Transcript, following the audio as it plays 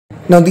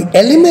Now the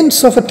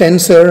elements of a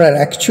tensor are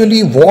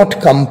actually what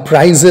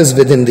comprises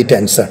within the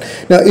tensor.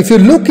 Now if you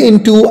look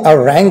into a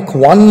rank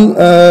 1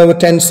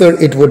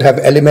 tensor, it would have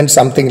elements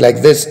something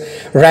like this.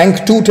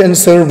 Rank 2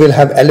 tensor will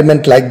have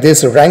element like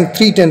this. Rank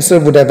 3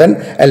 tensor would have an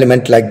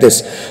element like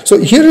this. So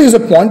here is a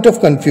point of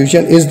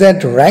confusion, is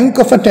that rank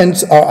of a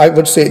tensor, or I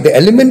would say the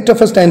element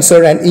of a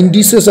tensor and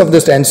indices of the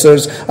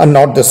tensors are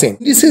not the same.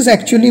 Indices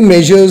actually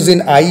measures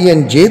in I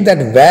and j,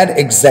 that where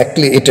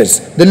exactly it is,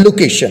 the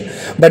location.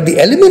 But the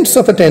elements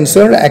of a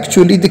tensor are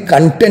actually the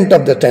content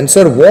of the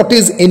tensor, what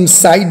is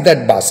inside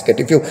that basket,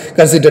 if you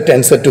consider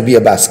tensor to be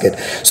a basket.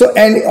 So,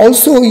 and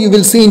also you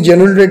will see in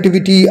general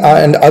relativity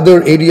and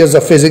other areas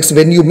of physics,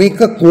 when you make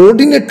a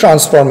coordinate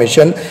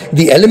transformation,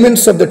 the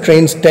elements of the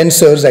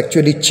tensors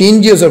actually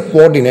changes or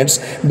coordinates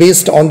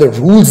based on the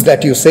rules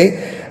that you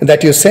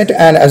set.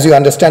 And as you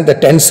understand, the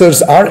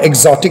tensors are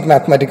exotic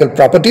mathematical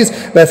properties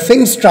where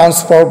things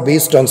transform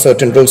based on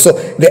certain rules. So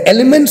the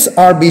elements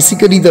are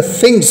basically the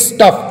things,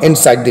 stuff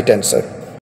inside the tensor.